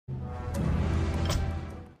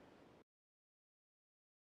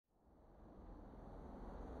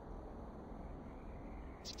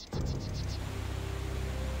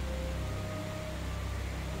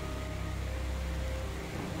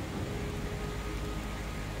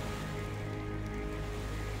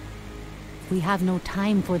We have no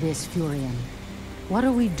time for this, Furion. What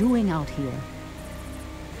are we doing out here?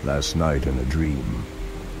 Last night in a dream,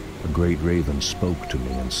 a great raven spoke to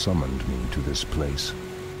me and summoned me to this place.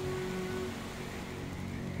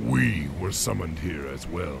 We were summoned here as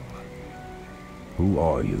well. Who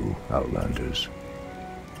are you, Outlanders?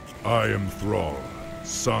 I am Thrall,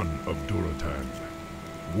 son of Duratan,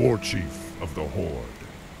 war chief of the Horde.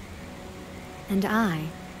 And I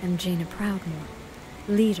am Jaina Proudmoore,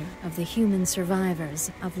 leader of the human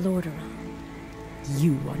survivors of Lordaeron.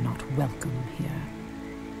 You are not welcome here.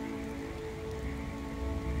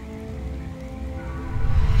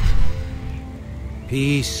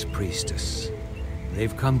 Peace, priestess.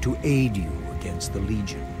 They've come to aid you against the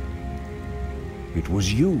Legion. It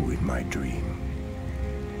was you in my dream.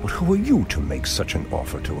 But who are you to make such an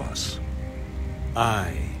offer to us?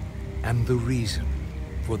 I am the reason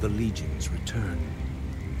for the Legion's return.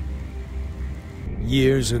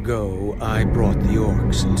 Years ago, I brought the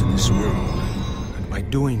orcs into this world, and by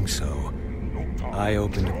doing so, I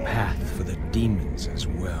opened a path for the demons as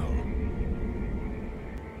well.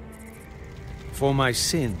 For my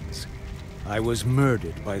sins, I was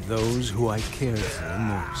murdered by those who I cared for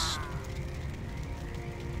most.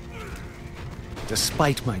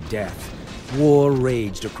 Despite my death, war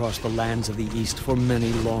raged across the lands of the East for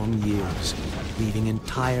many long years, leaving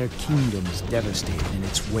entire kingdoms devastated in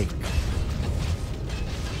its wake.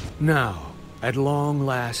 Now, at long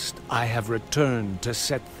last, I have returned to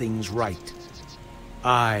set things right.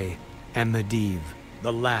 I am Medivh,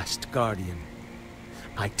 the last Guardian.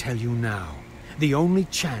 I tell you now, the only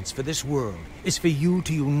chance for this world is for you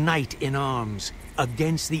to unite in arms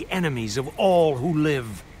against the enemies of all who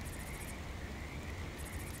live.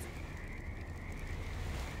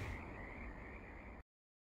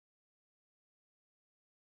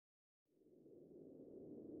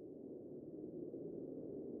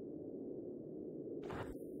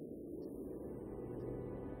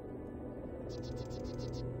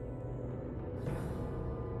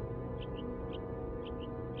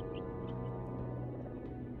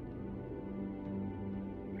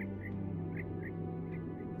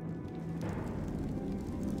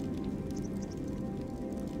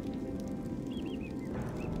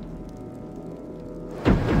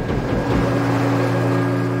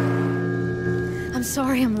 I'm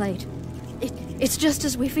sorry I'm late. It's just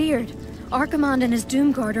as we feared. Archimonde and his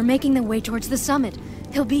Doomguard are making their way towards the summit.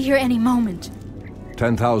 He'll be here any moment.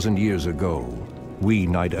 10,000 years ago, we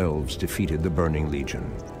Night Elves defeated the Burning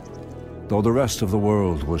Legion. Though the rest of the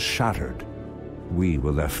world was shattered, we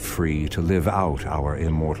were left free to live out our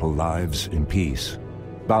immortal lives in peace.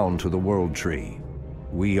 Bound to the World Tree,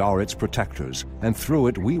 we are its protectors, and through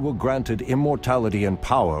it we were granted immortality and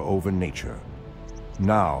power over nature.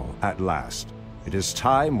 Now, at last, it is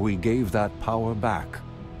time we gave that power back.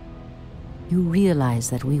 You realize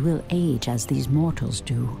that we will age as these mortals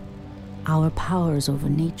do. Our powers over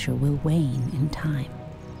nature will wane in time.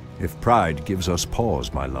 If pride gives us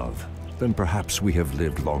pause, my love, then perhaps we have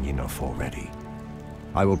lived long enough already.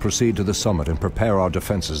 I will proceed to the summit and prepare our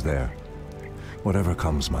defenses there. Whatever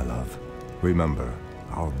comes, my love, remember,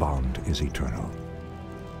 our bond is eternal.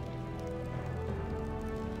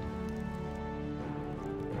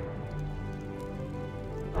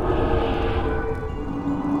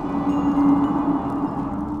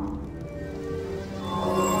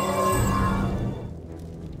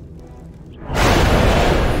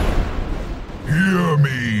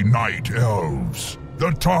 Night Elves,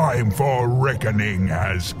 the time for reckoning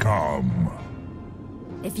has come.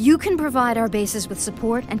 If you can provide our bases with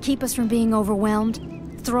support and keep us from being overwhelmed,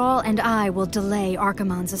 Thrall and I will delay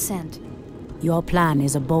Archimonde's ascent. Your plan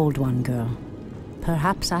is a bold one, girl.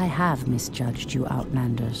 Perhaps I have misjudged you,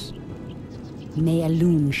 Outlanders. May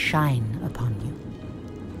Elune shine upon you.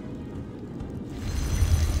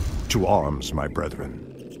 To arms, my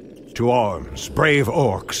brethren. To arms, brave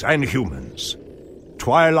orcs and humans.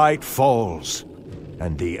 Twilight falls,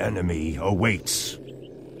 and the enemy awaits.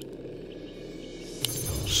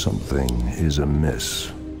 Something is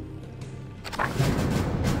amiss.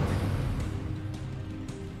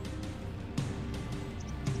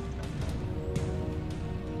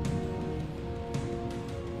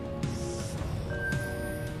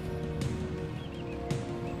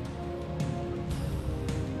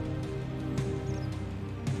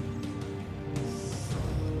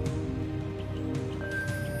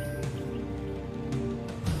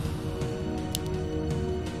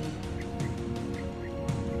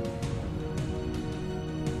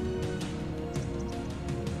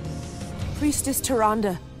 Priestess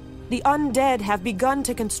Tyrande, the undead have begun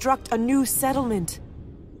to construct a new settlement.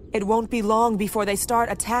 It won't be long before they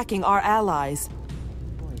start attacking our allies.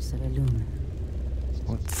 Voice of Elune.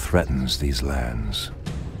 What threatens these lands?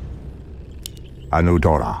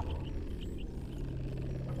 Anudora.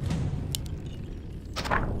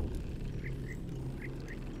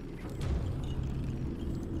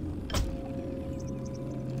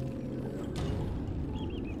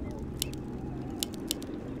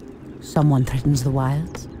 Someone threatens the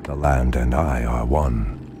wilds? The land and I are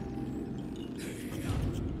one.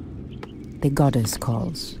 The goddess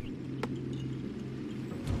calls.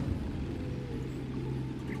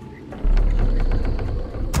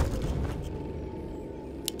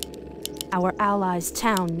 Our allies'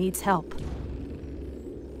 town needs help.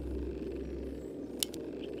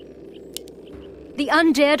 The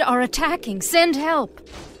undead are attacking. Send help.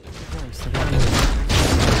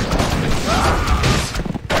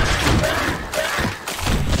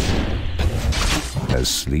 Has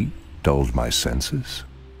sleep dulled my senses?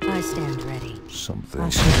 I stand ready, Something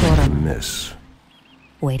amiss.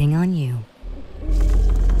 waiting on you.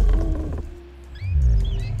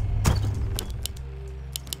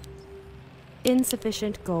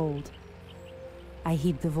 Insufficient gold. I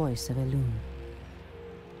heed the voice of Elune.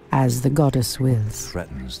 As the goddess wills.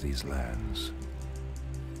 Threatens these lands.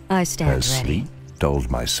 I stand Has ready. sleep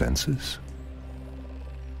dulled my senses?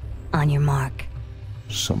 On your mark.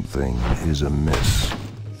 Something is amiss.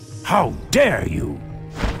 How dare you!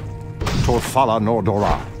 Torfala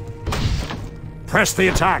Nordora. Press the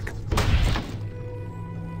attack!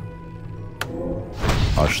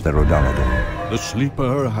 Ashtherodaladon. The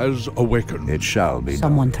sleeper has awakened. It shall be done.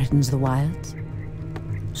 Someone threatens the wilds?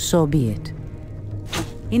 So be it.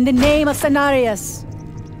 In the name of Cenarius!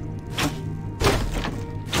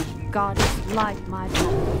 Goddess, light my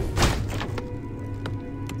path.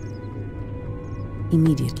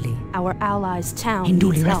 Immediately. Our allies' town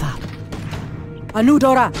Hinduli needs help. Refa.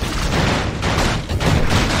 Anudora!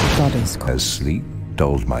 Goddess calls. Has sleep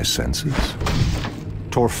dulled my senses?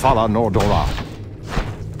 Torfala Nordora.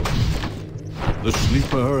 The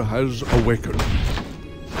sleeper has awakened.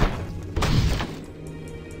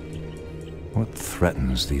 What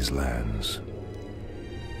threatens these lands?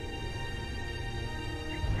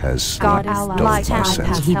 Has sleep God dulled allies' my town I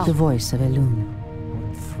senses? heed help. the voice of Elune.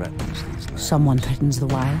 What threatens these lands? Someone threatens the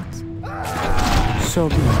wilds? So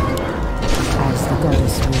be it. As the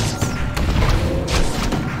goddess wills.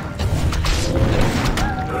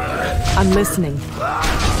 I'm listening.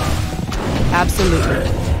 Absolutely.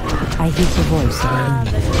 I heed the voice of Elune.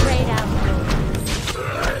 The great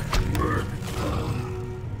outdoors.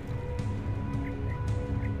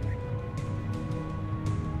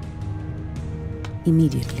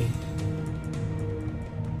 Immediately.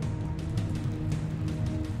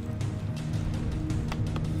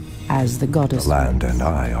 As the goddess The land and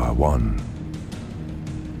I are one.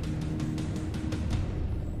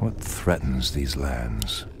 What threatens these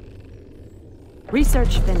lands?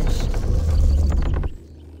 Research finished.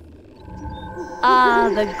 Ah,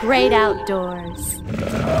 the great outdoors.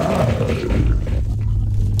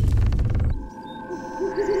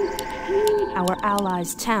 Our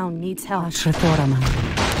allies' town needs help. Ashrathoraman.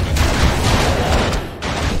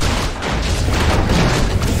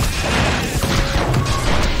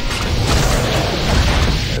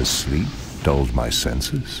 Has sleep dulled my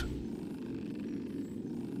senses?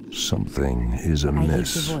 Something is I heed the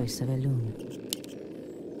amiss. voice of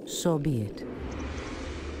Elune. So be it.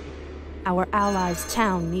 Our allies'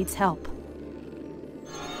 town needs help.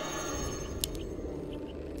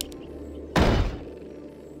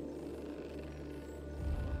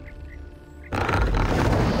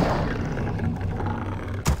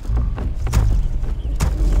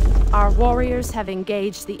 Our warriors have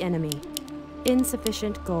engaged the enemy.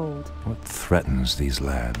 Insufficient gold. What threatens these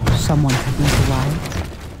lands? Someone threatens the wild?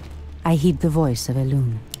 I heed the voice of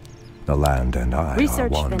Elune. The land and I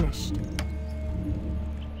Research are one. finished.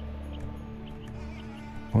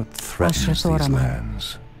 What threatens these Ashrathoraman.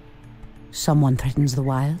 lands? Someone threatens the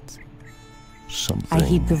wilds? Something I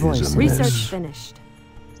heed the voice is of amiss. Research finished.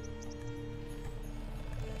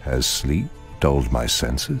 Has sleep dulled my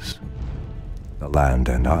senses? The land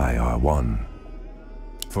and I are one.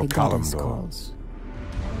 For The goddess Kalimdor. calls.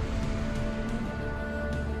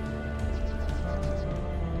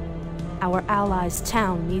 Our allies'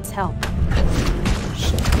 town needs help.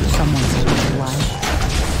 Someone threatens the wild?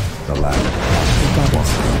 The land The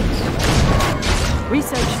goddess calls.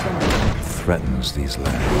 Research finished. threatens these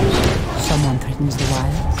lands. Someone threatens the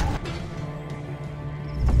wilds?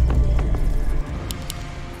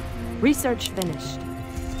 Research finished.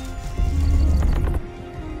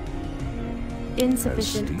 Has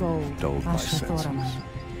Insufficient sleep gold. dulled my Ashrathoraman. senses?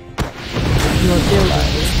 Your building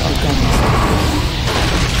is The goddess calls.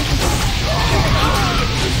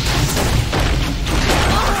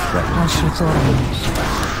 Ashrathoramus,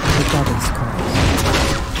 the goddess calls.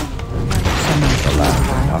 Summon the land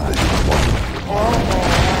and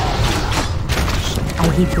I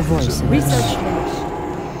heed the voice of Research finished.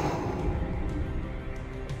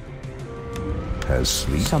 Has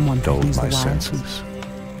sleep Someone dulled threatens the my wilds. senses?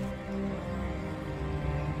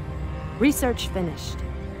 Research finished.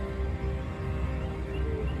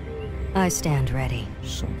 I stand ready.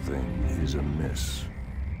 Something is amiss.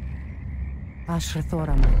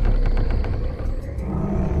 Ashrathoramus.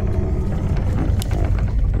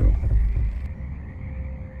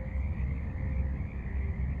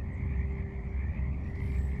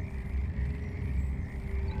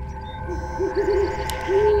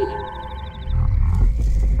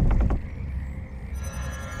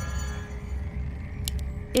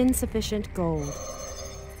 Insufficient gold.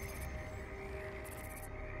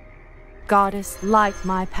 Goddess, light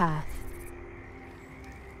my path.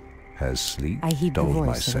 Has sleep I heed the dulled my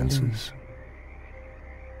voice of the loon. senses?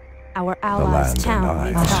 Our allies' land town and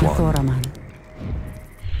I needs are help. one. Ashrathoraman.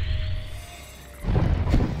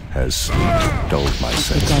 Has sleep dulled my The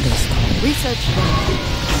senses? goddess calls. Research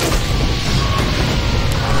finished.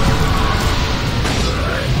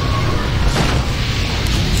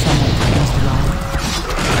 Someone threatens the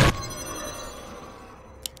wild.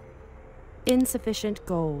 Insufficient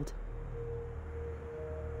gold.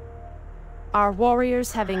 Our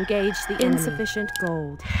warriors have engaged the insufficient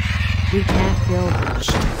gold. We can't build.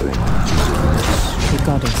 Something is amiss. The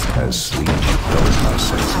goddess Has calls. sleep dulled my Our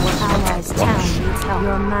senses? allies' town needs help.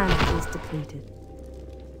 Your mana is depleted.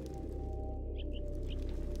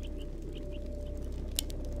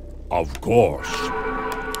 Of course.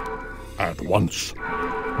 At once.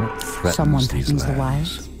 What threatens Someone these threatens the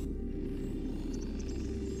lands? wilds.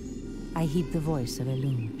 I heed the voice of a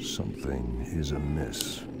loon. Something is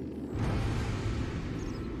amiss.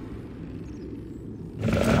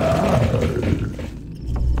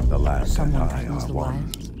 The land Someone and I threatens are the one.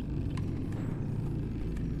 wilds.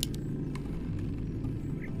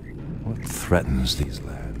 What threatens these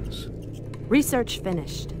lands? Research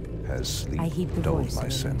finished. Has sleep I heed the dulled voice my of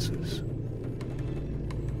the loon. senses?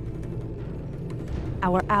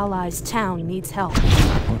 Our allies' town needs help.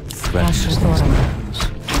 What threatens these Ashrathoraman. lands?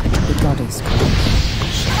 The goddess calls.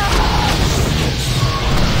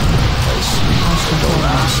 Has sleep dulled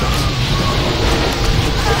my senses?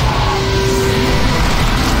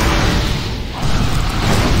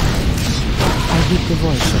 I heed the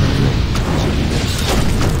voice of a loon.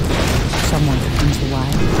 Someone threatens the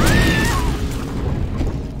wild.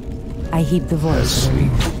 I heed the Has voice of a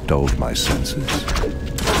loon. sleep dulled my senses? The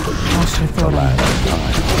Ashrathoraman. land and I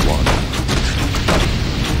are one.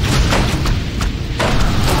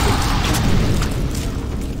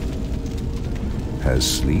 Has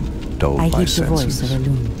sleep dulled I my heed the voice senses? of a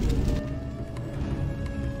loon.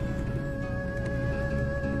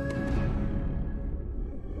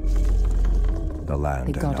 The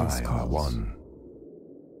land The and goddess I are calls. one.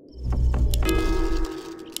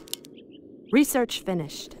 Research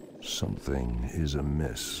finished. Something is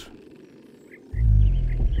amiss.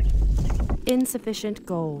 Insufficient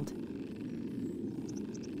gold.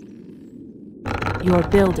 Your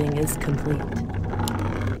building is complete.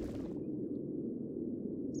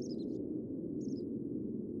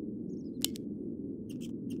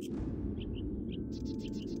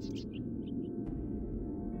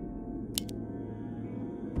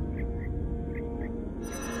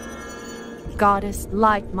 Goddess,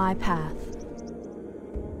 light my path.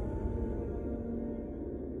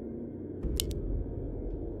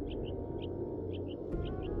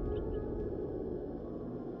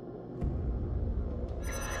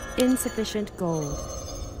 Insufficient gold.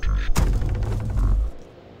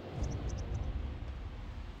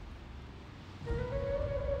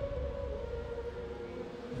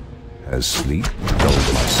 Has sleep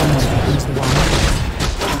dulled my Someone senses? threatens the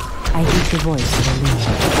wild. I heed the voice of a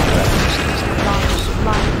loon.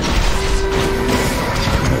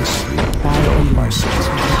 Has sleep dulled my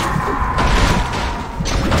senses?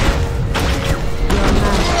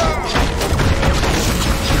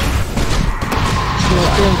 Your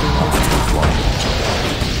building is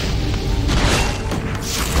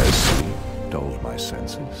Has sleep dulled my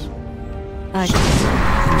senses? I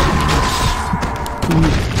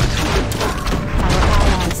our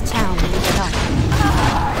allies' town needs help.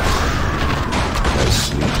 Has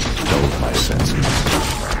sleep dulled my senses?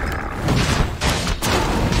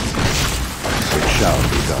 It shall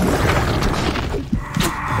be done.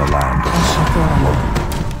 The land and Ashrathoraman.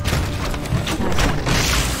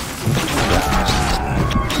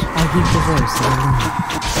 I heed the voice of a loon.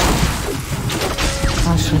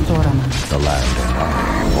 Ashrathoraman. the land and I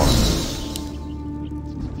are one.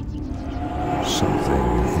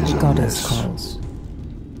 goddess amiss. calls.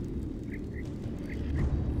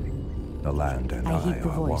 The land and I I heed the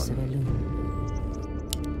are voice of one. Elune.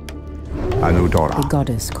 Anudora. The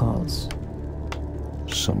goddess calls.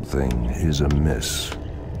 Something is amiss.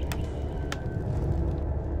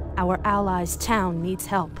 Our allies' town needs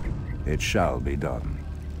help. It shall be done.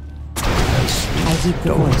 I heed the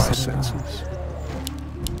Dull voice my of Elune. senses.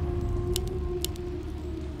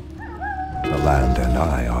 The land and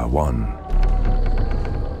I are one.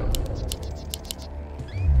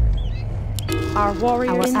 Our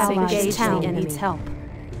warriors have allies' engaged the town enemy. needs Help.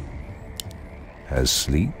 Has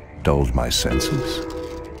sleep dulled my senses?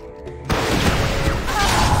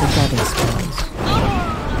 The goddess calls.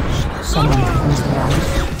 Someone threatens the light.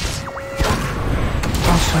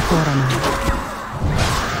 Ashrathorama.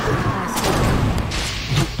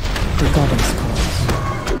 The goddess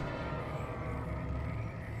calls.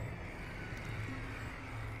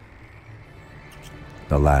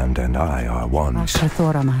 The land and I are one.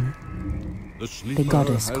 Ashrathoraman. The The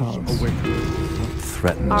goddess calls.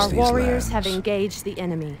 Threatens Our these warriors lands. have engaged the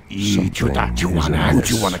enemy. Something is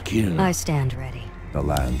amiss. kill? I stand ready. The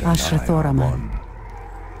land and I are Ashrathoraman. one.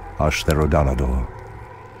 Ashtherodanador.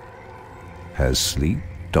 Has sleep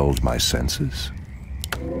dulled my senses?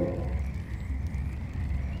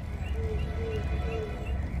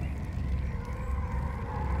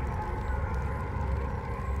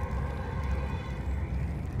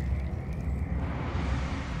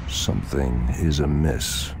 Something is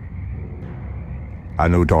amiss.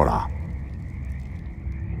 Anudora.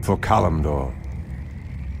 For Kalimdor.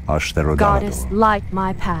 Ashtherodanador. Goddess, light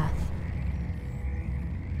my path.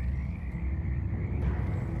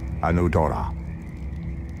 Anudora.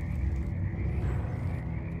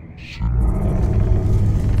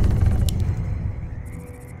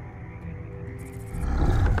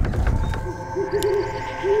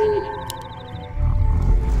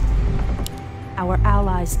 Our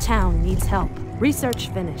allies' town needs help. Research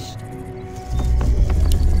finished.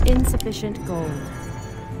 Insufficient gold.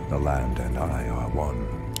 The land and I are one.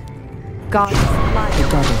 Goddess, The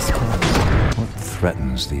light. goddess calls. What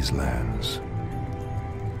threatens these lands?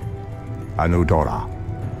 Anudora.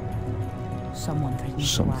 Someone threatens the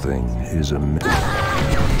Something wild. is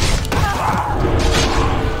amiss.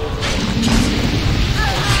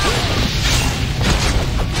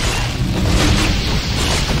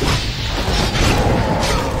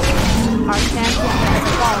 Our champion has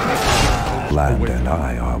fallen. Land and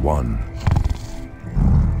I are one.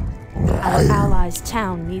 Our allies'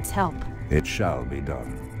 town needs help. It shall be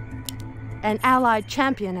done. An allied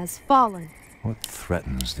champion has fallen. What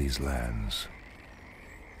threatens these lands?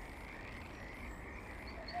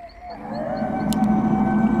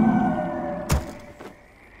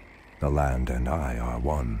 The land and I are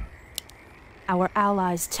one. Our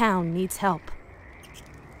allies' town needs help.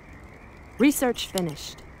 Research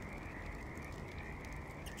finished.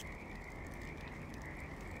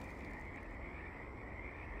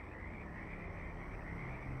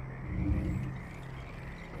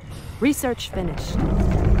 Research finished.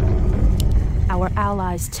 Our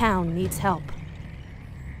allies' town needs help.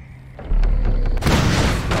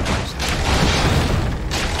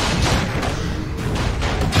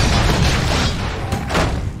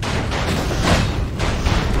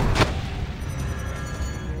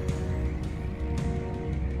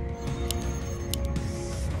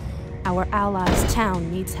 Our allies'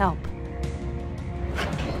 town needs help.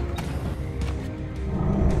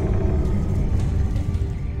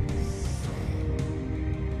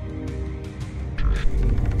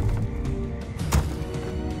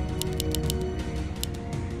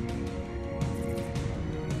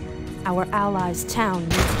 Our allies' town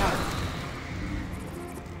needs help.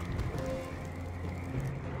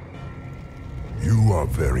 You are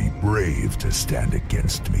very brave to stand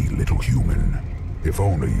against me, little human. If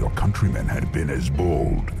only your countrymen had been as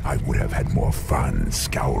bold, I would have had more fun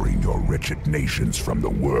scouring your wretched nations from the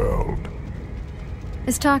world.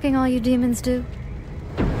 Is talking all you demons do?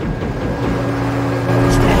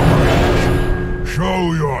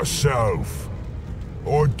 Show yourself!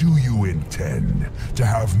 Or do you intend to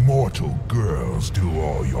have mortal girls do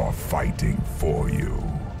all your fighting for you?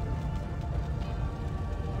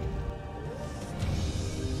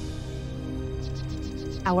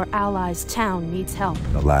 Our allies' town needs help.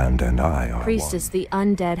 The land and I are Priestess, the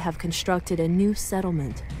undead have constructed a new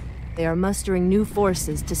settlement. They are mustering new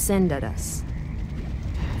forces to send at us.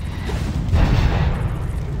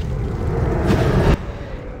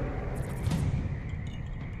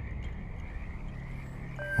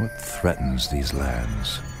 one. What threatens these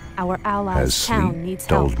lands? Our Has allies' town sleep needs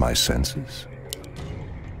help. dulled my senses?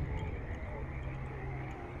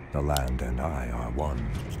 The land and I are one.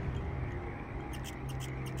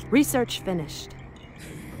 Research finished.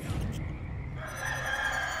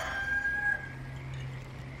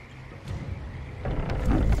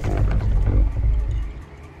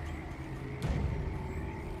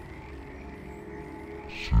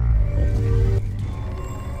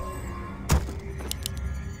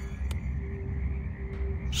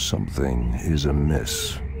 Something is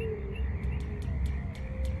amiss.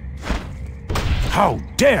 How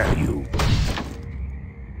dare you!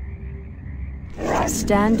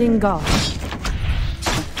 Standing guard.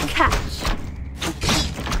 Catch!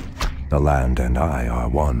 The land and I are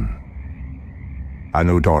one.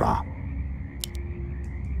 Anudora.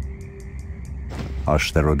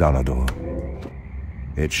 Ashtherodanador.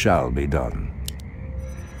 It shall be done.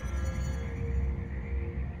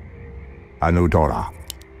 Anudora.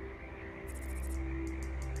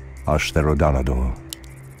 Ashtherodanador.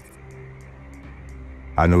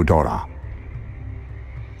 Anudora.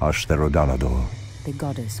 Ashtherodanador. The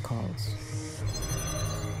goddess calls.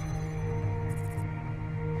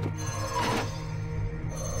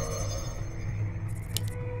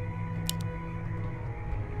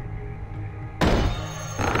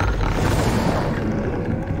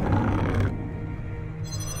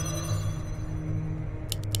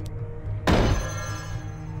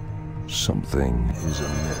 Something is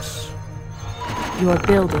amiss. Your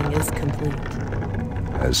building is complete.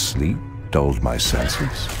 Has sleep dulled my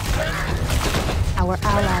senses? Our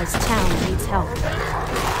allies' town needs help.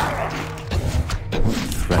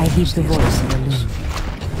 I heed the voice of the loon.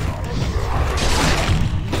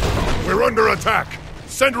 We're under attack!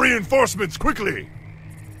 Send reinforcements quickly!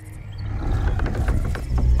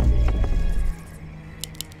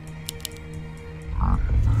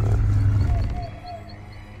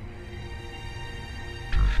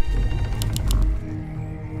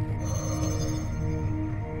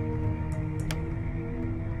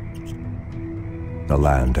 The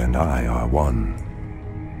land and I are one.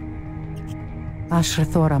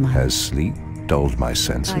 Ashrathorama. Has sleep dulled my I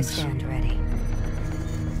senses? stand ready.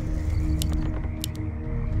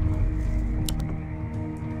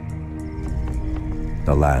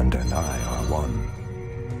 The land and I are one.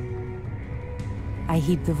 I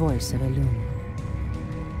heed the voice of a loon.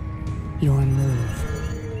 Your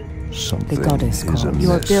move. Something The goddess is calls. amiss.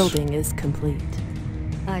 Your building is complete.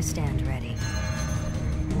 I stand ready.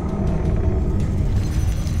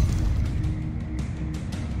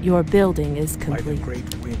 Your building is By the complete.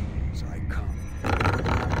 great winds I come.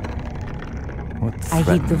 What I heed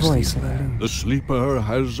the threatens voice these of a lands? loon. The sleeper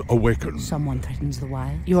has awakened. Someone threatens the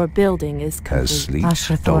wild. Your building is Has complete. sleep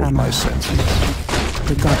Ashrathorama. dulled my senses?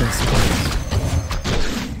 The goddess calls.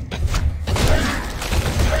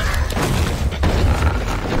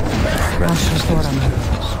 Ashrathorama.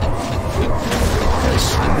 Has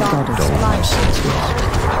sleep The goddess dulled my calls.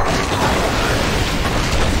 senses?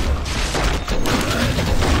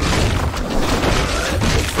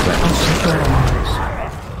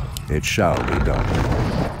 Ashrathorama. It shall be done.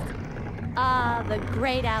 Ah, the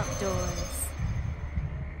great outdoors.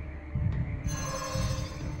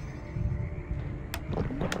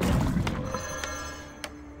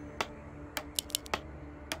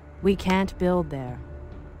 We can't build there.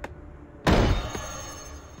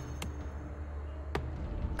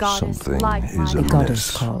 Goddess, Something light is my The amiss.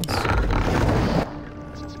 goddess calls.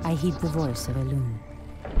 I heed the voice of a loon.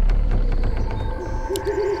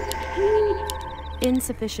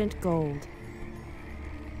 insufficient gold.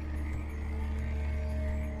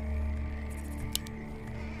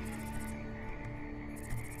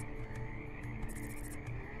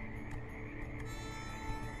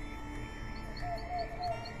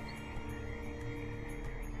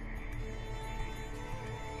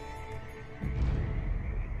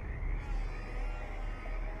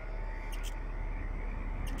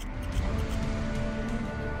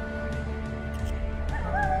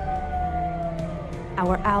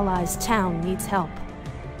 Our allies' town needs help.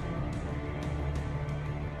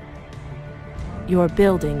 Your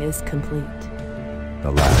building is complete.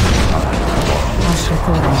 The last time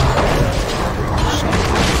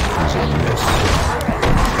is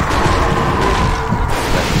amiss.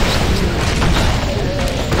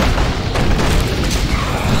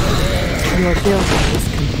 Your building is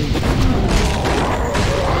complete.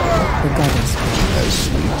 The goddess As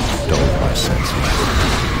sleep dulled my senses.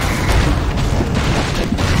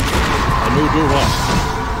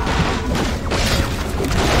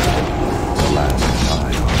 The last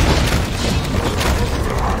time.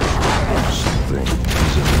 Something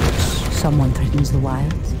is amiss. Someone threatens the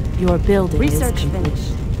wilds. Your building Research is complete.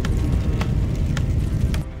 finished.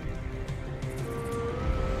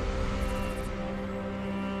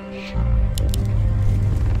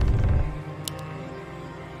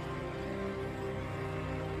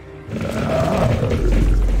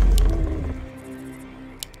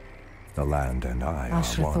 The land and I are one.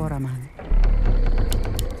 Ashrathoraman.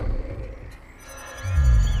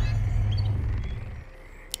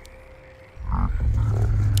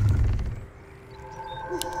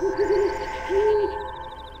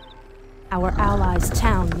 Our allies'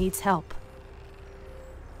 town needs help.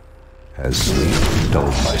 Has sleep dulled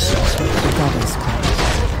my senses? The goddess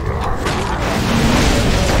calls.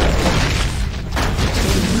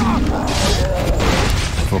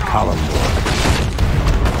 For Kalimdor.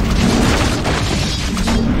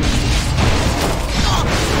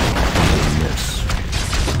 Miss.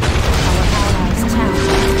 Our allies' town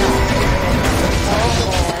needs help.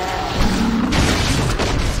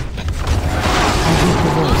 I hear the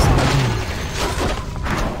voice of a man.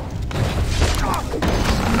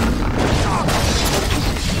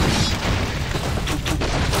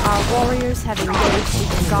 Our warriors have engaged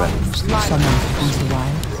the goddess light. Someone from the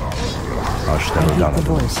wild. I hear the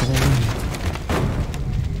voice of Elune.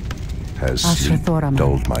 Has sleep Ashrathoraman.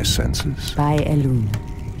 dulled my senses? By Elune.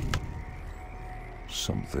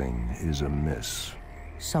 Something is amiss.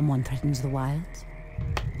 Someone threatens the wilds.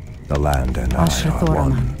 The land and I are Ashrathoraman.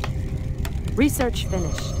 one. Research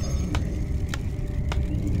finished.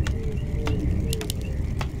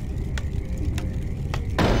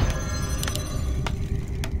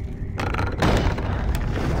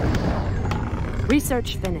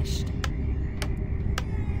 Research finished.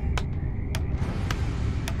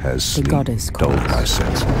 Has The sleep goddess dulled calls. my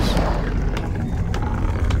senses?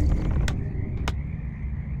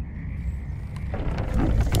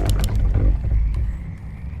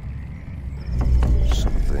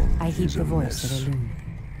 Something I heed is the voice of amiss. Elune.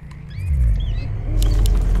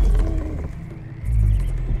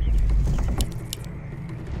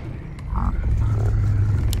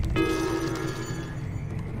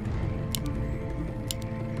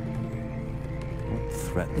 What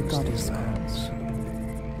threatens goddess these lands?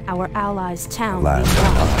 Our allies' town Land needs and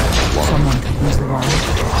help. I are one. Someone threatens the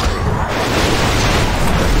wild.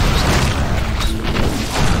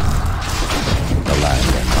 The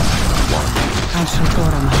land and I are one.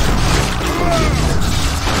 Ashrathoraman.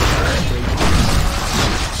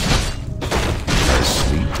 Has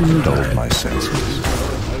sleep dulled my senses?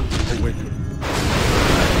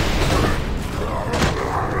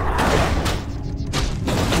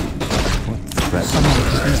 What threatens Someone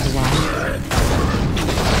these threatens the lands?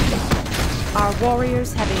 wild. Our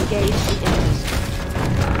warriors have engaged the enemy.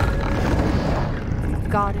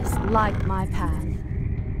 Goddess, light my path.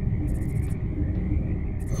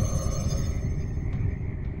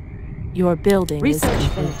 Your building is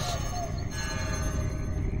complete. Finished.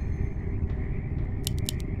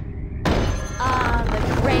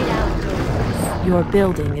 The great outdoors. Your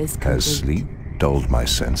building is complete. Has sleep dulled my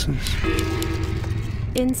senses?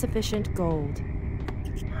 Insufficient gold.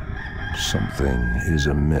 Something is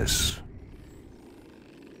amiss.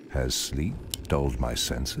 Has sleep dulled my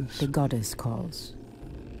senses? The goddess calls.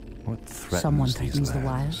 What threatens Someone these threatens the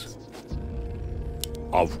lands? wilds.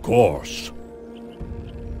 Of course.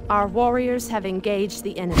 Our warriors have engaged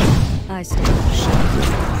the enemy. I stand.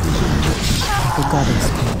 The goddess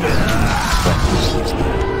calls.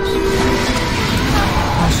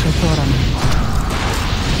 Ashrathoraman.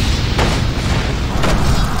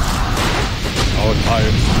 Our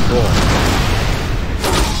time is gone.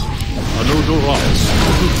 Anuduras.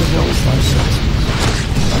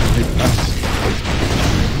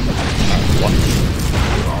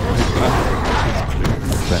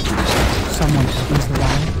 Someone threatens the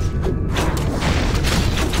wild.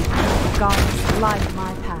 Goddess, light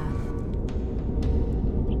my path.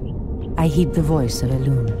 I heed the voice of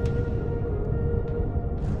Elune.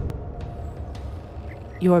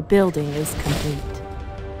 Your building is complete.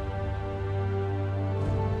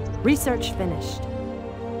 Research finished.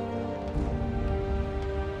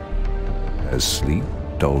 Has sleep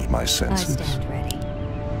dulled my I senses? stand ready.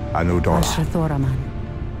 Anudora. Ashrathoraman.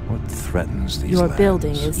 What threatens these Your lands?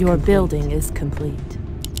 building is complete.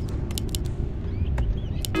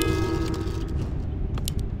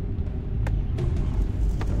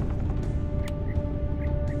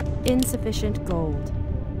 Insufficient gold.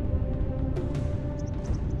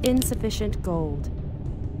 Insufficient gold.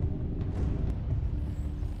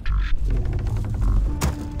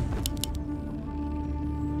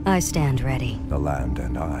 I stand ready. The land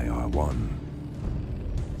and I are one.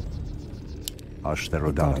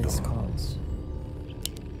 The goddess Ashtherodonador. calls.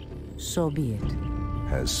 So be it.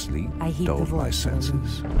 Has sleep I heed the dulled my voice of Elune.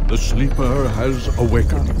 senses? The sleeper has The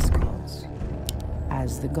awakened. goddess calls.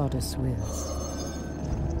 As the goddess wills.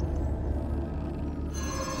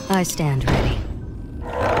 I stand ready.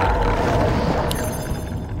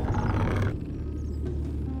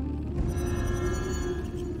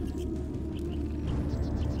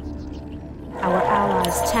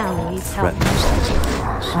 allies' town needs help.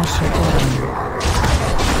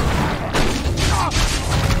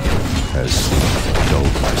 Has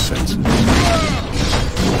dulled my senses.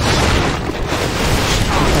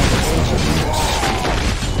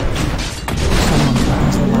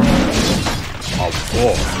 Of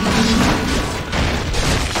war.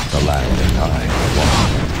 The land and I are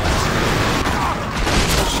one.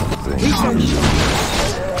 Something.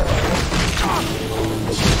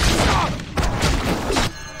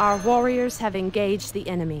 Our warriors have engaged the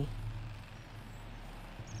enemy.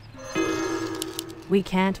 We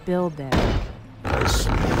can't build there. Has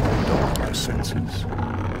dulled my senses.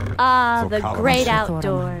 Ah, For the columns. great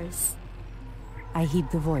outdoors. I heed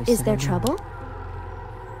the voice. Is of there the trouble?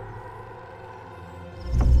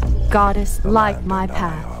 Goddess, The light land my and I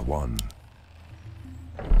path. are one.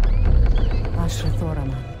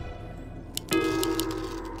 Ashrathoraman.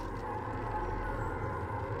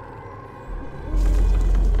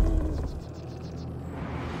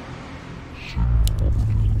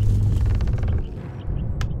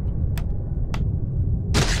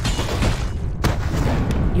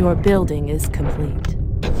 Your building is complete.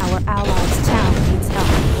 Our allies' town needs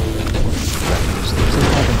help.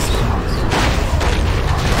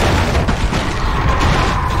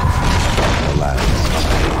 The land and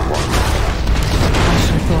I are one.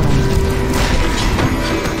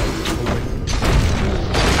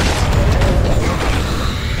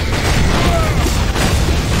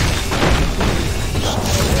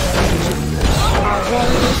 Our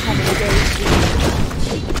warriors have engaged the enemy.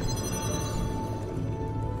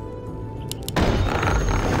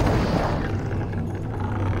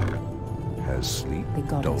 Has sleep The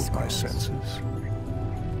goddess dulled my calls. senses.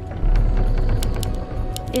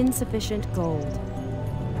 Insufficient gold.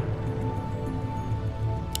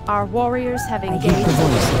 Our warriors have I heed engaged the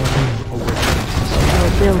voice of the your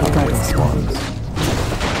building. goddess calls.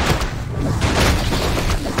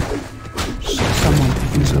 Someone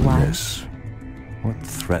threatens Is the wild. amiss. What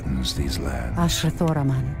threatens these lands?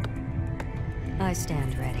 Ashrathoraman. I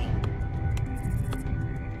stand ready.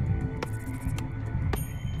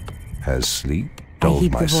 Has sleep I dulled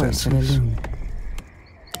heed my the voice of the senses? loon.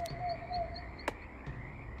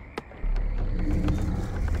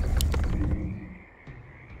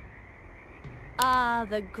 Ah,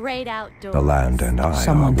 the great outdoors. The land and I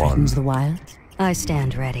Someone are one. threatens the wild. I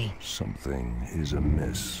stand ready. Something is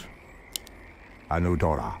amiss.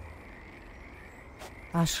 Anudora.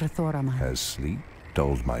 Ashrathoraman. Has sleep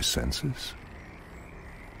dulled my senses?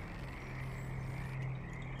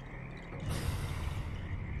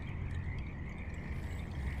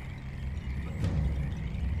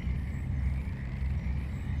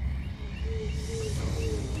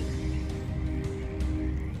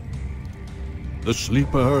 The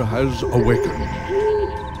sleeper has awakened.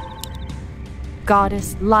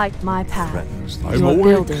 Goddess, light my path. Threatens these I'm Your awake.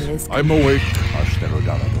 building is I'm awake.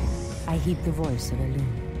 Ashtarodalado. I heed the voice of the loon.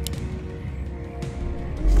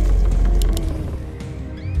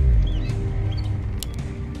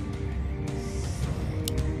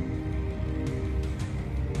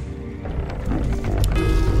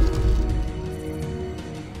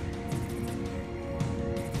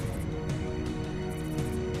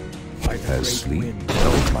 Has sleep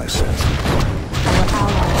dulled my senses? our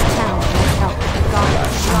allies' town needs help.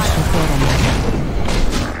 Goddess, light Ashrathoraman.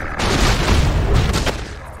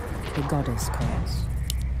 The goddess calls.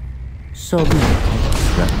 So be it.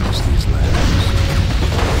 Threatens these lands.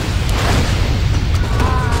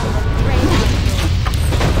 Great outdoors.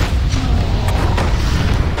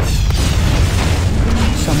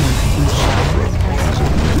 Someone threatens the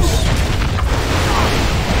wild.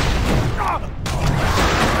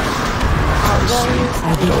 our warriors I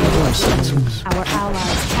heed the voice of the loon. Our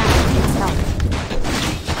allies' town needs help.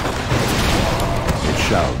 It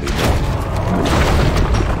shall be done.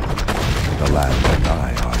 The land and I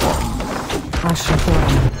are one.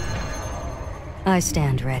 Ashrathoraman. I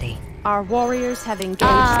stand ready. Our warriors have engaged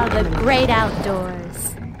Ah, the the enemy. great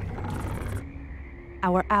outdoors.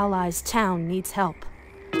 Our allies' town needs help.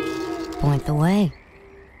 Point the way.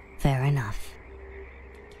 Fair enough.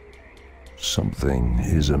 Something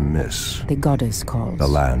is amiss. The goddess calls. The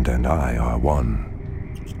land and I are one.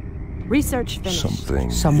 Research finished. Something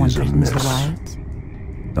Someone is threatens amiss. the wild.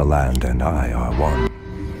 The land and I are one.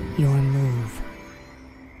 Your move.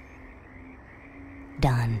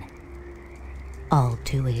 Done. All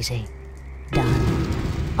too easy. Done.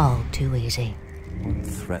 All too easy. What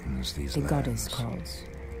threatens these The lands? goddess calls.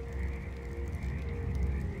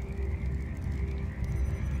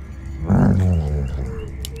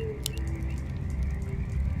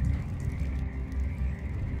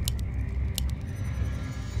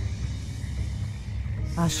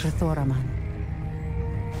 Ashrathoraman.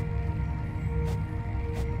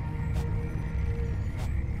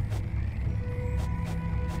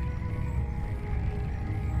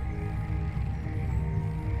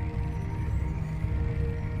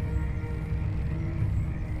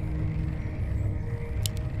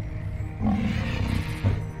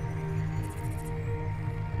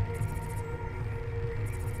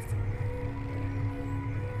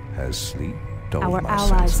 Has sleep dulled Our my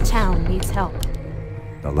allies' senses? town needs help.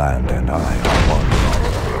 The land and I are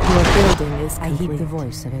one. Your building is I heed complete. the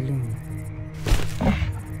voice of Elune.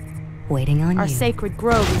 Waiting on Our you. sacred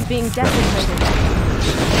grove is being desecrated.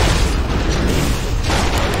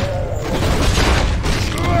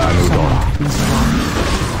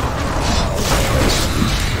 Has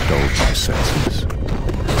sleep dulled my senses?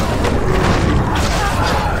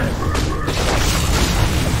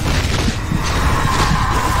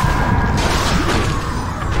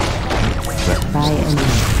 By Elune.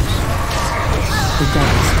 The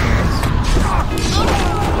goddess calls.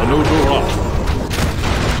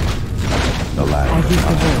 The land I heed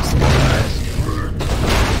the voice of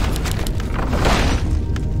Elune.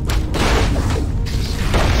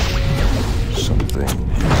 something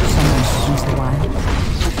Someone threatens the wild.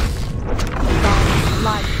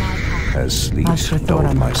 Light my path. has sleep Ashrathoraman.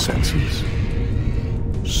 dulled my senses?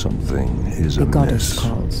 Something is The goddess amiss.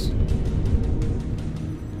 calls.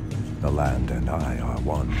 The land and I are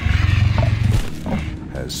one.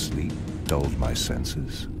 Has sleep dulled my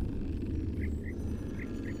senses?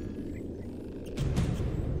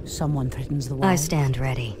 Someone threatens the wild. I stand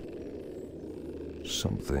ready.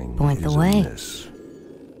 Something Point is the way. amiss.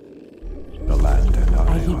 The land and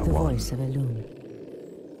I I heed are the one. voice of Elune.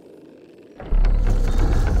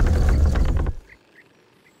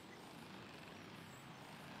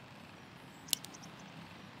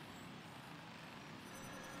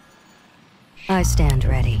 I stand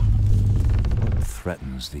ready. What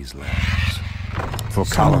threatens these lands? For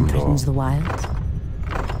Someone Kalimdor. threatens the wild.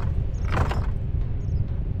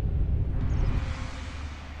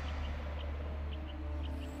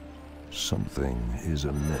 Something is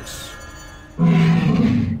amiss.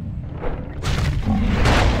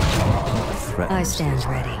 I stand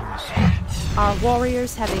ready. Our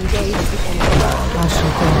warriors have engaged the enemy.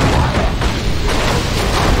 Ashrathoraman.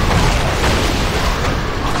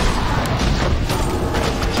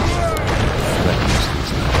 Threatens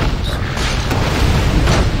these lands.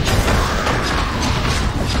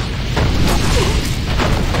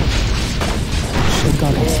 The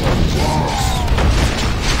goddess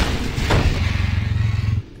calls.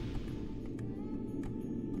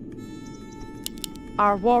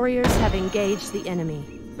 Our warriors have engaged the enemy.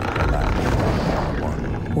 The land and I are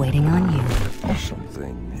one. Waiting on you.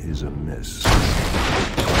 Something is amiss.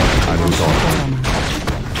 I was on.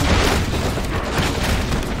 Ashrathoraman.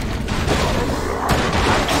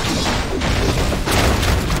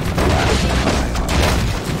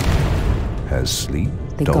 Has sleep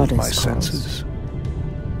The dulled goddess my calls. senses?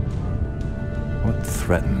 What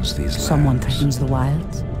threatens these lands? Someone threatens the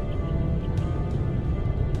wild.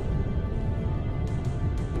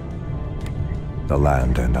 The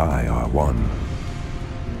land and I are one.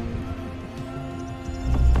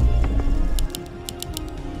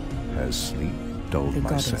 Has sleep dulled The my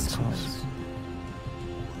goddess senses? calls.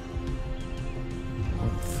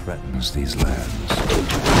 What threatens these lands? I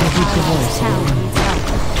heed the voice of Town Elune. needs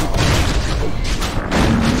help.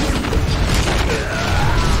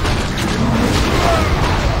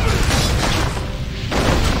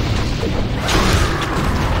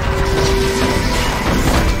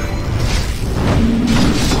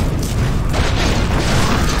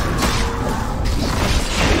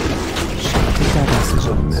 The goddess Is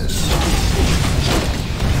amiss.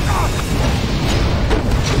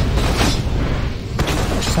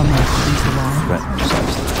 Someone threatens the wild. Threatens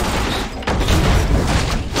these lands.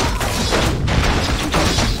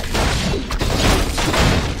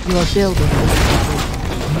 Your building is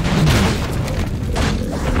complete.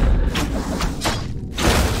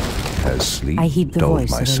 Has sleep I heed the dulled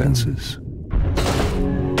voice my of Elune. senses?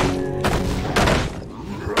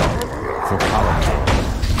 For Kalimdor.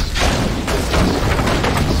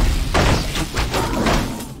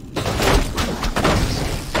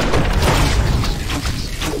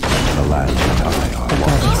 The land and I are The one.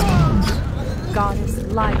 goddess calls.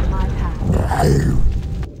 Goddess, light my path.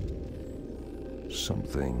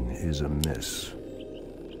 Something is amiss.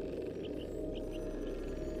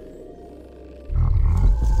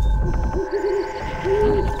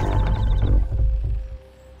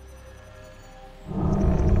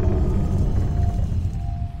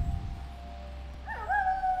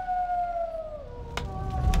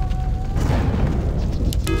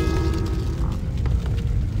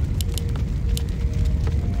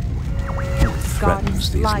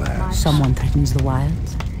 these light my lands? Someone threatens the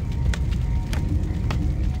wilds.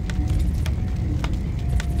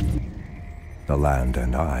 The land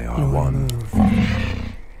and I are Your one.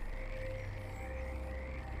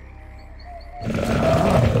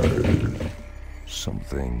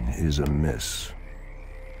 Something is amiss.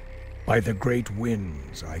 By the great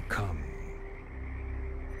winds I come.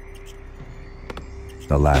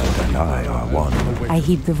 The land and I are one. I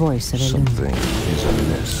heed the voice of Elune, Something is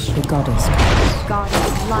amiss. the goddess.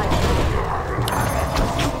 Goddess light.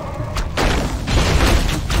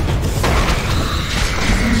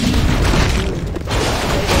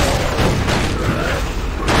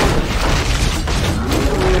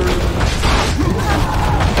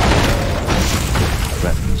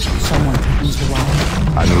 Threatens. Someone threatens the wild.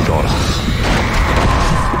 Anudora.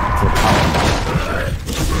 For power.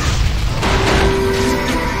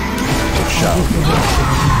 It shall be.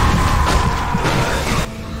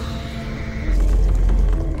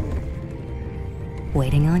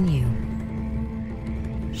 Waiting on you.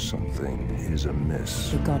 Something is amiss.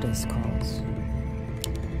 The goddess calls.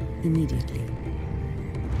 Immediately.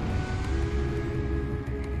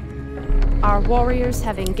 Our warriors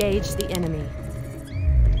have engaged the enemy.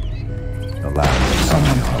 The land and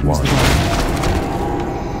Someone I are threatens the one. wild.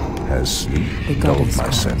 Has sleep The dulled goddess my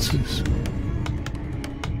calls. senses?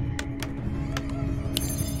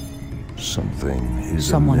 Something is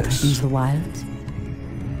Someone amiss. threatens the wilds.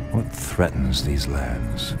 What threatens these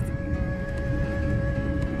lands?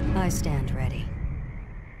 I stand ready.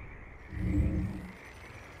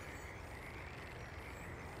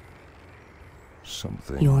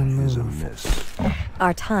 Something Your is move. amiss.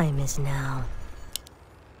 Our time is now.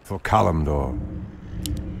 For Kalimdor,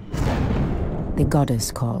 The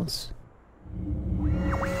goddess calls.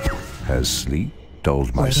 has sleep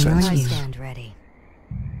dulled my Waiting on I senses? you. stand ready.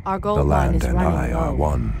 Our The gold mine land is and running I are low.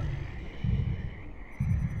 one.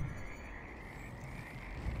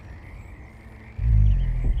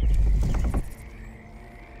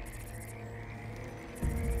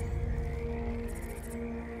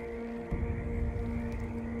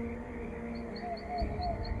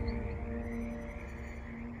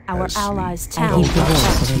 Our As allies' sleep I town. heed the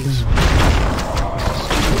voice of Elune,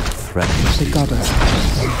 Threatens the these goddess.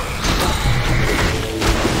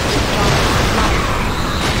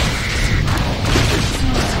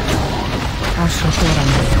 Ashatoran.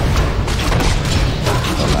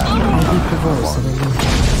 I heed the voice of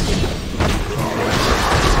Elune.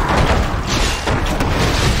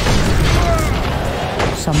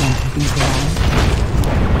 Someone threatens the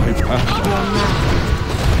wild.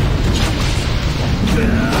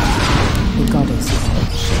 The goddess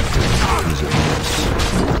calls. is amiss.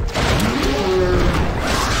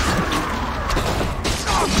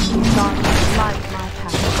 Goddess light my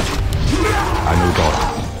path. Anudora,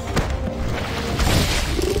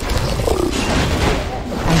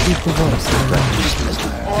 I heed the voice of Elune. threatens these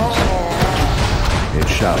lands. It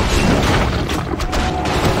shall be done.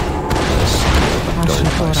 Has sleep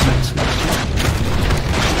dulled my Ashatoran. senses?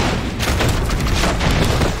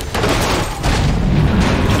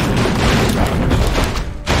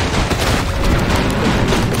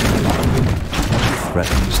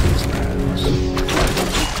 Threatens these lands.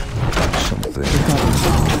 Something is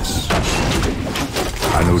amiss.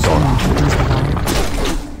 Anudora, Threatens the wild.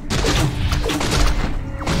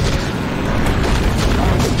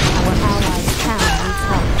 Our allies' town needs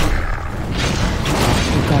help.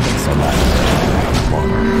 The goddess. the land and I are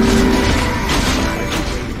one.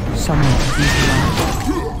 Someone threatens the wild.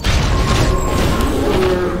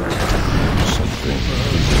 Something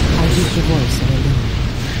I heed the voice of Elune.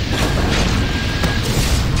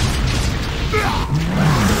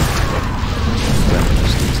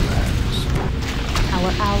 threatens these lands.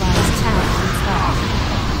 Our allies' town needs help.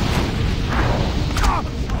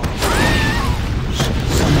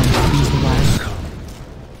 Someone threatens the wild.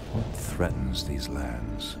 What threatens these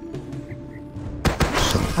lands?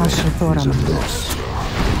 Something Ashatoran. is amiss.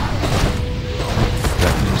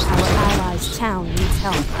 Threatens Our these lands. allies' town needs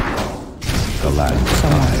help. The land and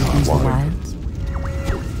Someone I threatens the are one. wilds.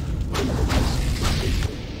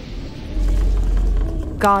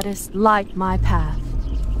 Goddess, light my path.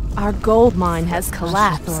 Our gold mine has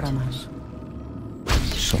collapsed. Ashatoran.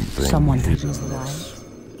 Something Someone is threatens the amiss. wilds.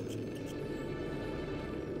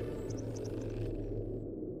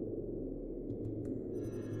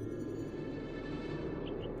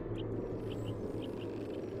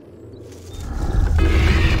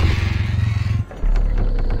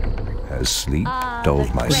 Has sleep Ah, dulled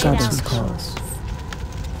the my The goddess senses? calls.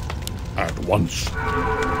 At once.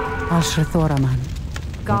 Ashatoraman.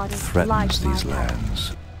 What Goddess, light threatens my these path.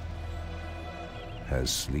 lands? Has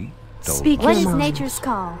sleep Speak What your is mind. nature's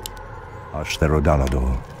call?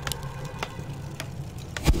 Ashtherodanador.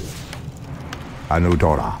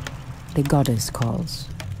 Anudora. The goddess calls.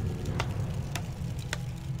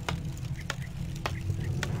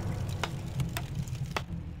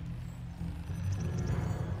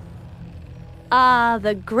 Ah,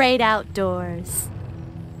 the great outdoors.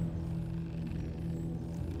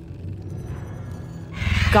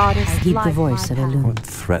 Goddess, I heed the light voice my of path. Elune. What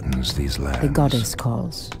threatens these lands? The goddess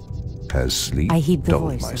calls. Has sleep I heed the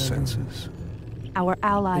dulled voice my of Elune. senses? Our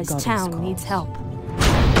allies' goddess town calls. needs help.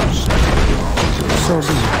 So be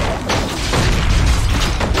it.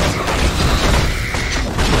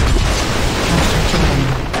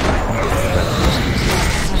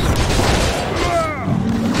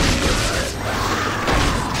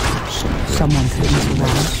 Someone threatens the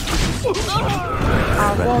wall.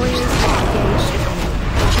 Our warriors are engaged.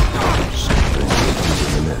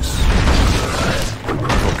 In this.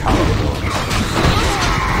 Vocalidor.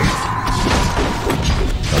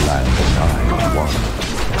 The land and I are one.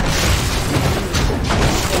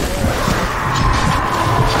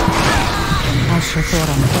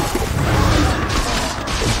 Ashrathoram.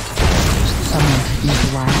 Someone threatens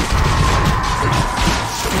the wall.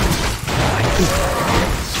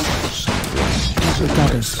 The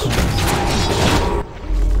goddess calls.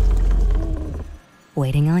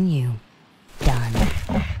 Waiting on you. Done.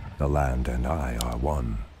 The land and I are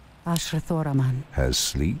one. Ashrathoraman. Has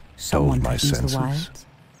sleep Someone dulled my threatens senses? the wilds.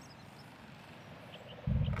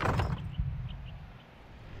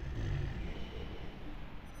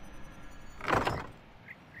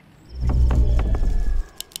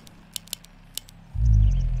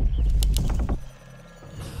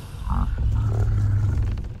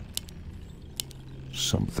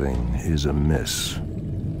 Something is amiss.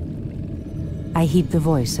 I heed the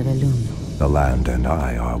voice of Elune. The land and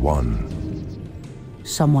I are one.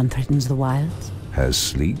 Someone threatens the wilds. Has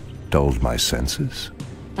sleep dulled my senses?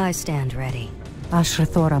 I stand ready.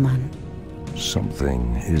 Ashrathoraman.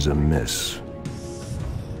 Something is amiss.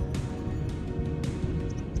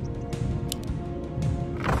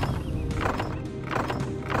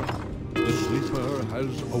 The sleeper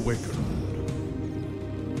has awakened.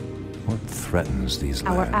 What threatens these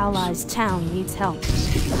Our lands? allies' town needs help.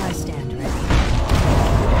 I stand ready.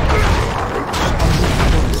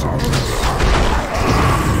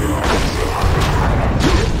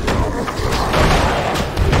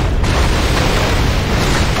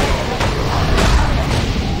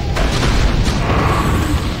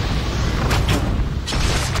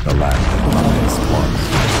 The land and I are one.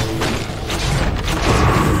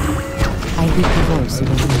 I heed the voice of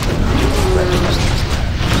Elune. Threatens these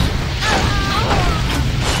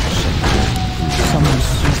Someone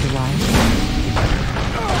threatens the wilds.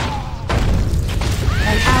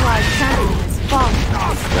 An allied champion has fallen.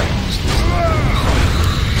 threatens these lands.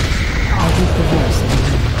 I heed the voice of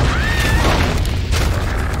Elune.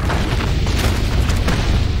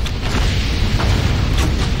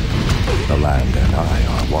 The land and I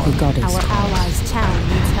are The one. goddess Our calls. allies' town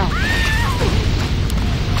needs help.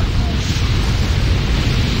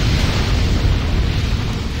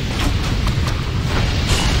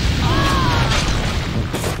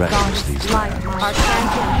 Threatens these Light, lands. our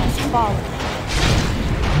champion has fallen.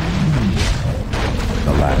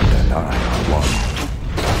 The land and I are one.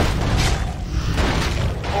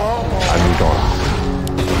 Anudora.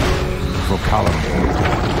 Vocalidor.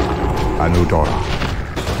 Anudora.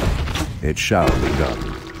 It shall be done.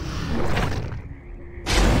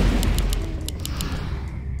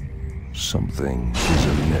 Something is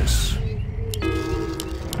amiss.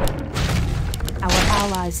 Our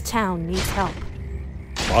allies' town needs help.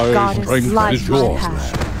 My Goddess, strength light is my yours.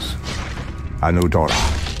 path. Anudora.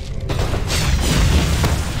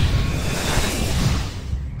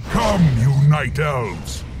 Come, you night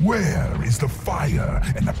elves! Where is the fire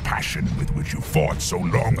and the passion with which you fought so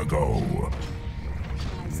long ago?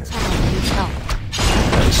 Allies' town needs help.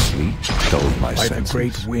 Has sleep dulled my By the senses?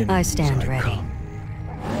 great wind. I stand ready.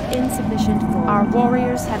 Insufficient force. Our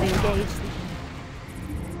warriors have engaged.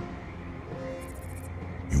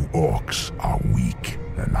 You orcs are weak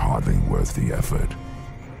and hardly worth the effort.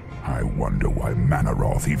 I wonder why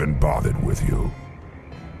Manaroth even bothered with you.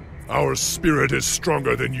 Our spirit is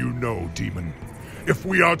stronger than you know, demon. If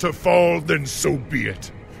we are to fall, then so be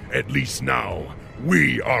it. At least now,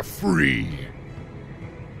 we are free.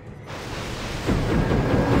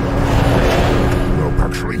 You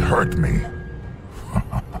actually hurt me.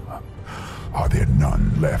 Are there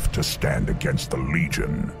none left to stand against the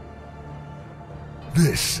Legion?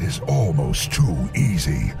 This is almost too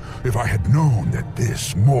easy. If I had known that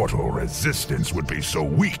this mortal resistance would be so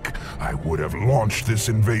weak, I would have launched this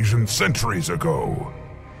invasion centuries ago.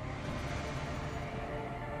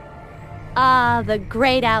 Ah, the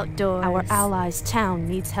great outdoors. Our allies' town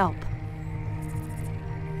needs help.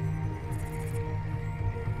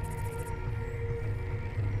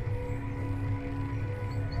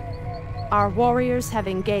 Our warriors have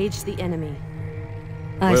engaged the enemy.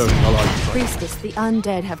 Priestess, the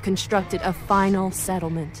undead have constructed a final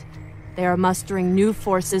settlement. They are mustering new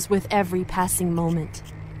forces with every passing moment.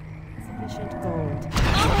 Sufficient gold.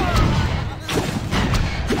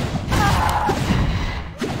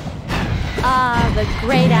 Ah, the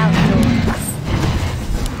great outdoors.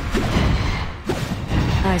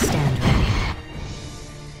 I stand ready.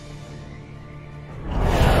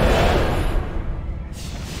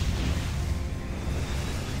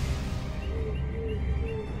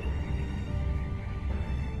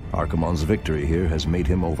 Archimonde's victory here has made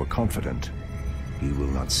him overconfident. He will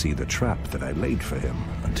not see the trap that I laid for him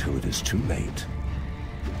until it is too late.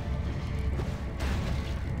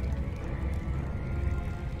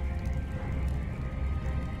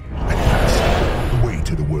 At last, the way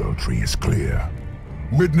to the World Tree is clear.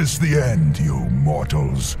 Witness the end, you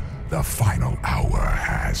mortals. The final hour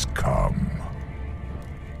has come.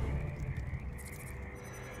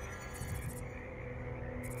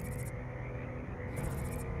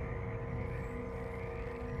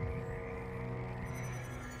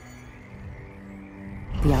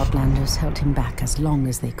 The Outlanders held him back as long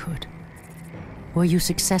as they could. Were you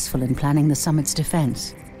successful in planning the summit's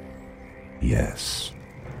defense? Yes.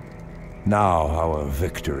 Now our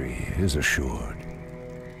victory is assured.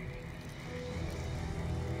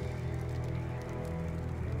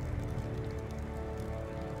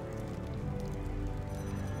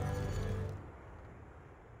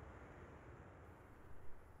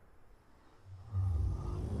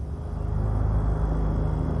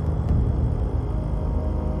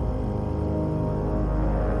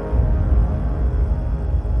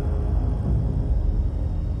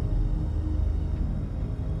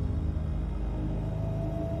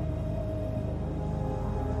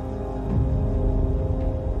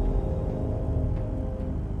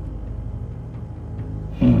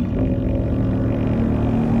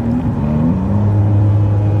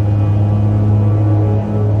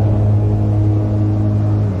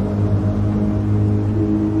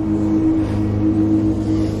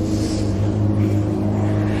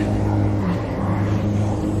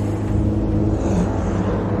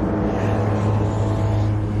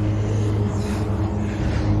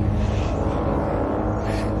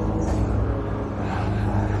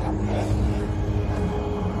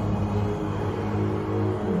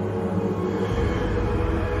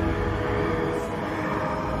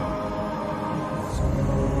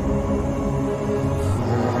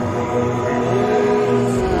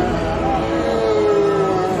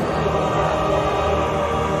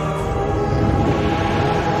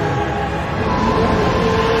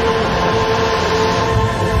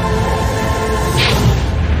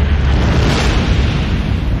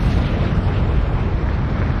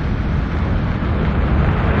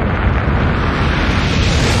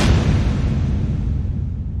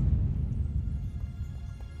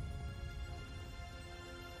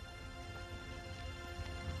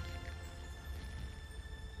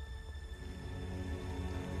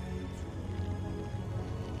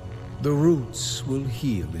 The roots will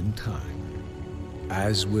heal in time,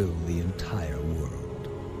 as will the entire world.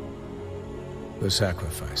 The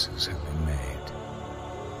sacrifices have been made.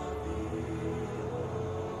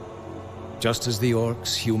 Just as the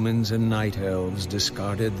orcs, humans, and night elves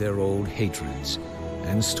discarded their old hatreds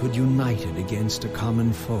and stood united against a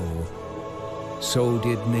common foe, so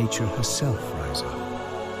did nature herself rise up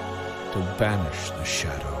to banish the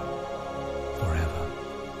shadow forever.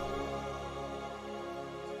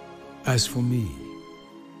 As for me,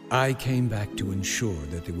 I came back to ensure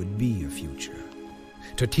that there would be a future,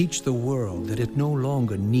 to teach the world that it no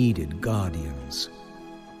longer needed guardians.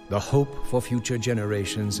 The hope for future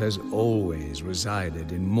generations has always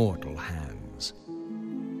resided in mortal hands.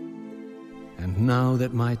 And now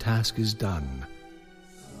that my task is done,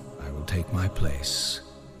 I will take my place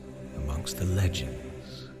amongst the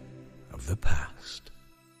legends of the past.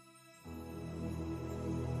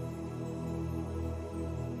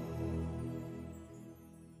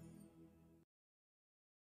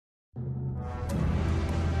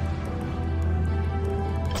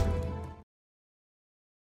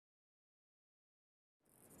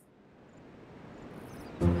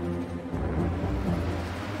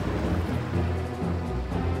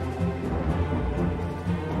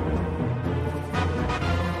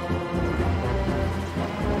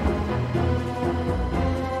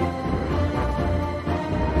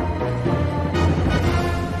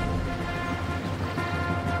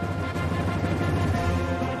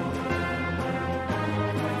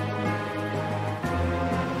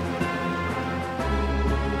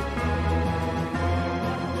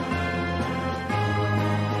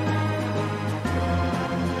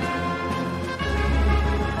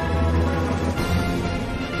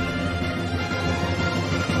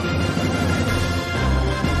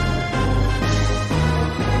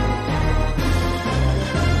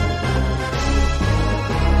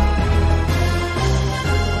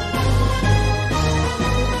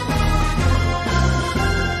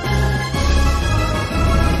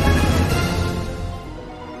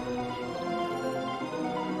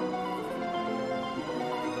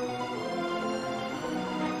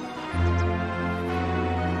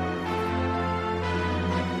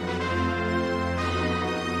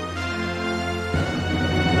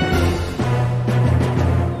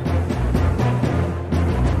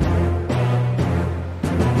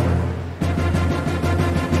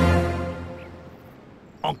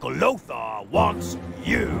 Lothar wants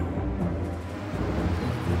you.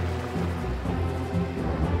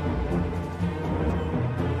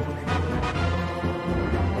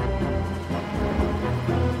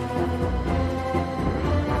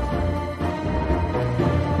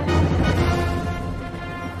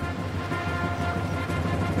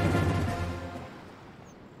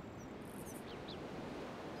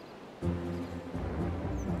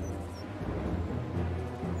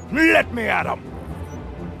 Let me at him!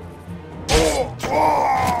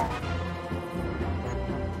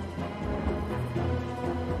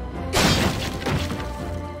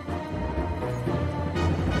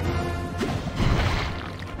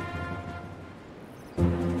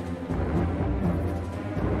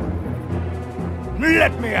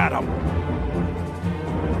 Let me at him!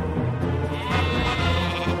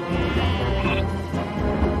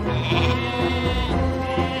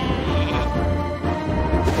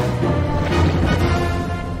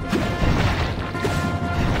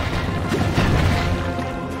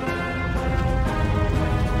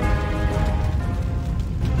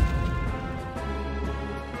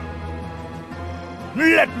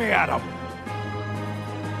 Let me at him!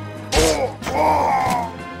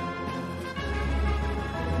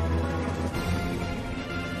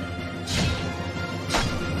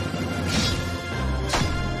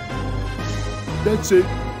 That's it.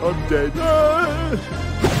 I'm dead.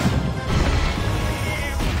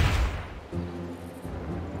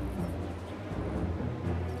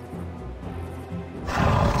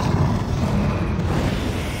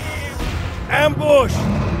 Ambush!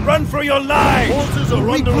 Run for your lives! Forces are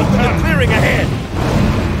under Regroup in the attack! clearing ahead!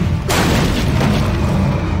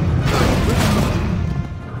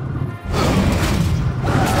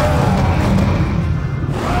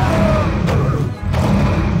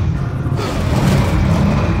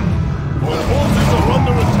 Our forces are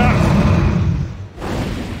under attack!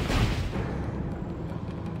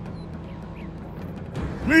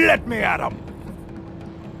 Let me at him!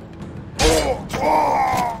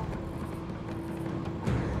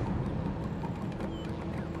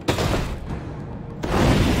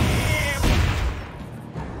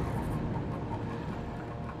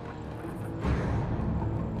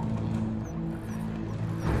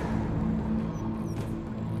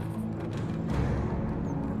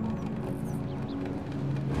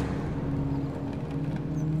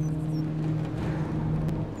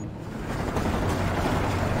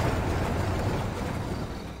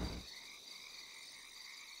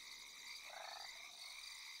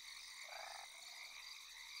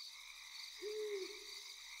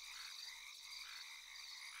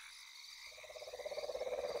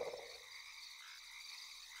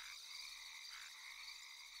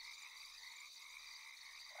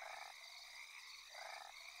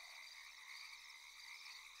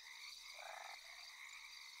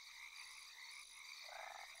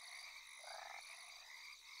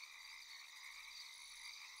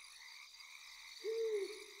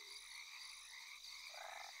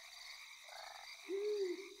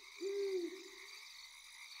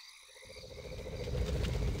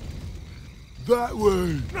 That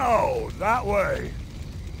way! No, that way!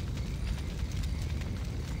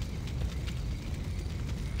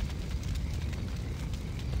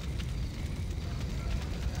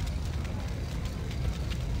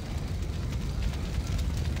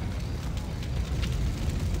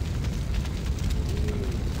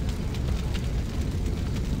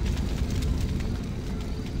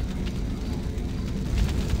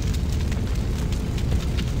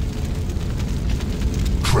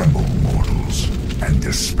 Tremble, mortals, and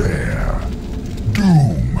despair.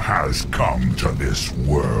 Doom has come to this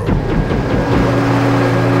world.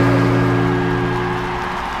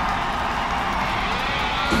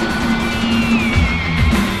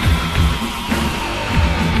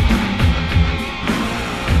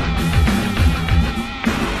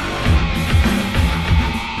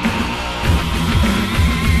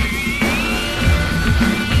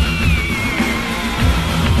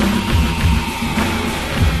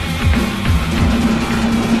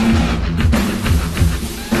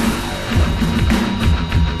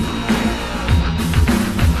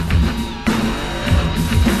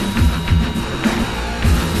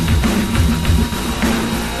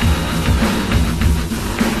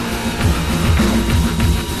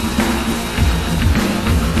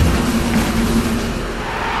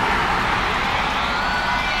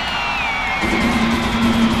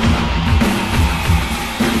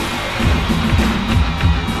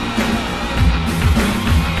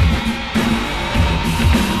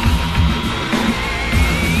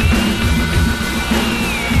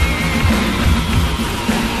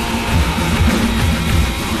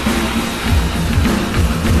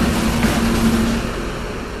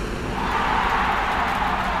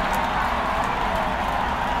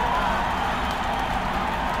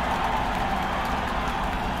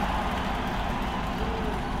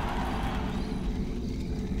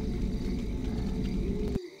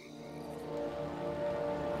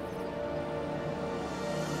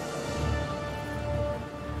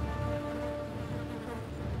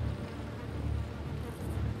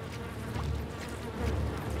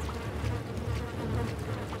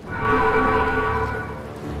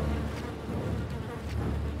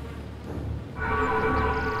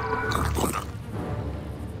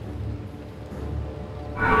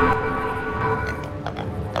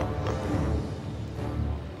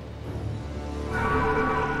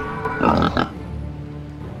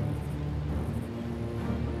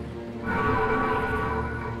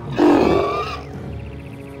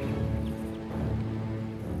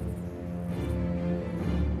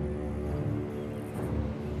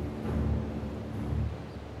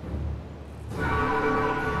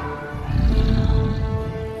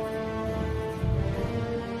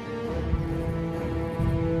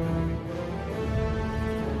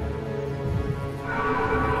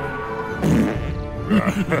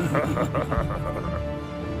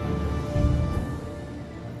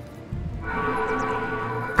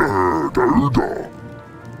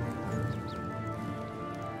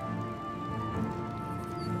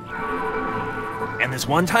 And this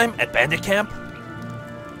one time at bandit camp?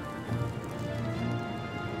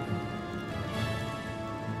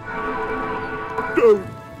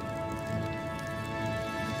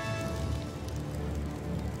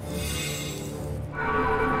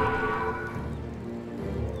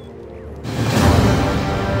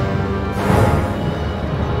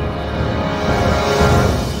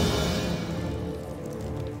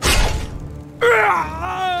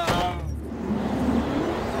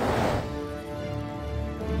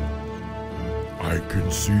 I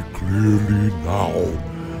can see clearly now.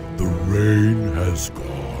 The rain has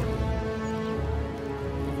gone.